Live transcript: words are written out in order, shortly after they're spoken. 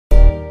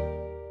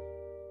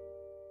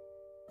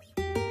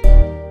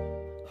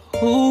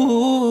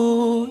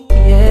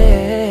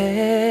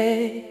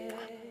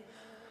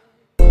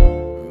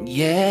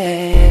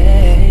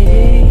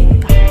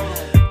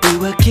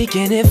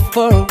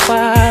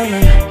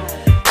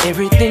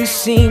Everything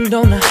seemed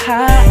on the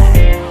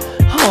high.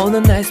 All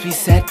the nights we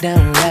sat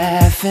down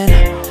laughing,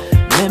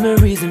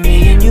 memories of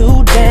me and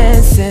you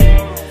dancing.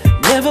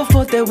 Never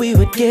thought that we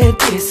would get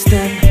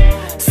distant.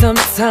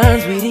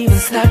 Sometimes we'd even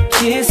stop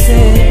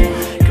kissing.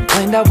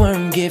 Complained I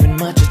weren't giving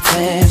much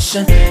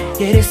attention,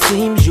 yet it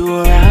seems you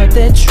were out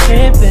there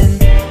tripping.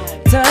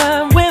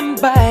 Time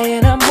went by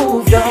and I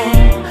moved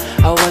on.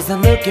 I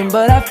wasn't looking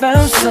but I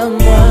found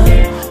someone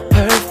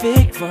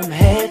perfect from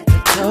head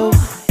to toe.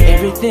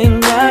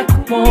 Everything I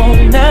could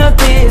want. Now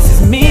this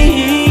is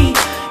me,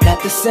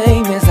 not the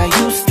same as I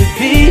used to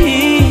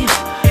be.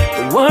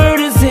 The word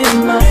is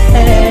in my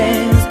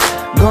hands,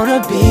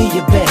 gonna be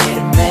a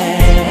better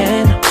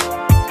man.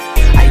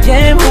 I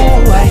am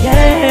who I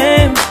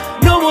am,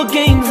 no more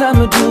games,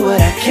 I'ma do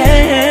what I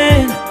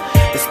can.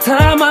 This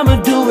time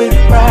I'ma do it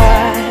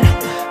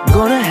right,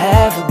 gonna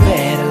have a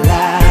better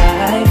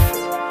life.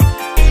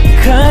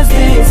 Cause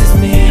this is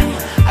me,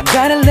 I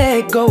gotta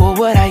let go of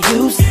what I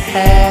used to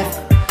have.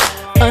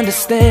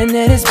 Understand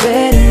that it's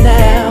better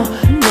now.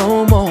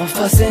 No more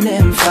fussing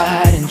and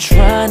fighting,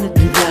 trying to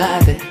deny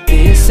that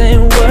this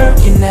ain't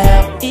working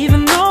out.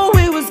 Even though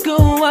it was good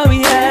while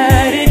we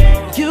had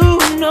it, you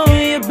know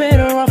you're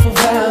better off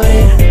without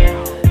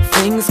it.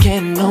 Things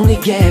can only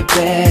get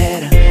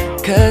better,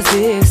 cause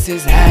this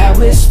is how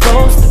it's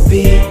supposed to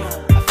be.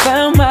 I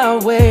found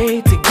my way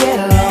to get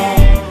along.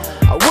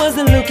 I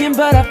wasn't looking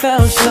but I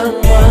found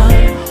someone,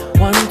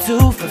 one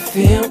to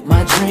fulfill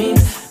my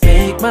dreams,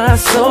 make my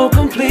soul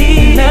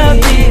complete. Now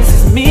this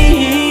is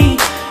me,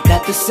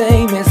 not the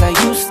same as I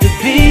used to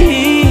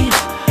be.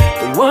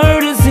 The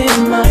word is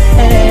in my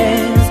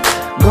hands,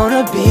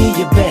 gonna be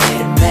a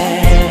better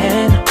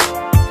man.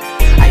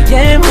 I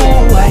am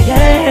who I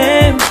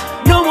am,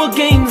 no more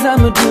games,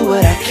 I'ma do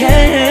what I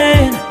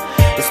can.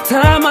 This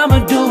time I'ma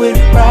do it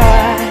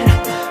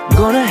right,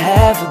 gonna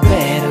have a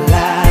better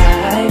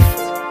life.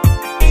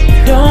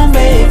 Don't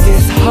make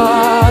this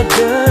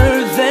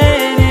harder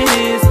than it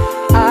is.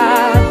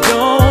 I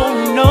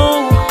don't know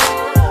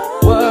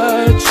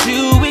what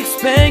you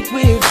expect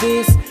with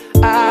this.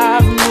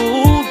 I've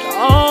moved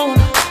on.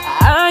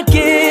 I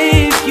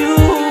gave you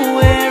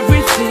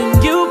everything,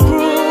 you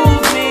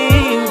proved me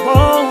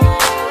wrong.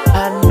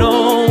 I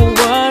know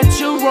what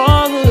you're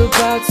all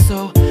about,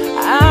 so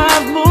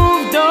I've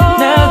moved on.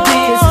 Now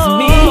this is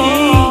me,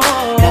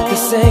 not the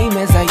same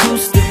as I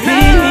used to be.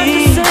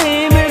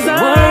 The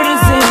word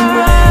is in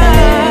my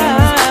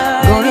hands,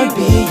 gonna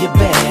be a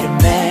better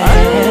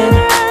man.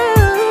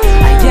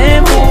 I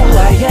am who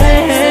I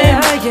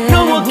am,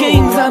 no more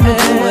games, I'ma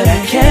do what I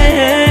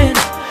can.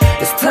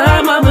 This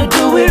time I'ma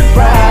do it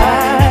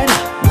right,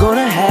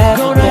 gonna have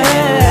a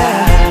better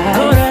life.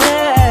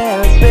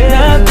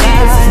 Now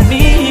this is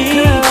me,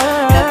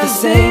 not the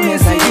same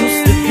as I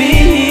used to be.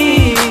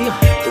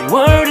 The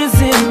word is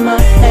in my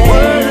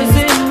hands,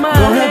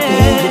 gonna be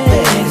a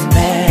better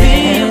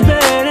man.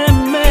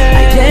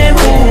 I am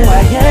who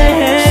I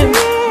am,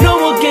 no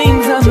more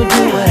games, I'ma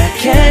do what I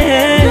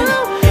can.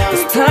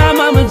 This time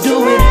I'ma do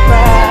it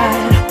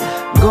right,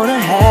 gonna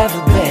have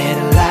a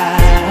better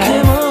life.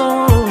 Come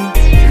on,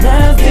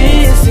 now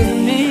this is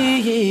me,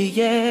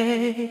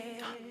 yeah.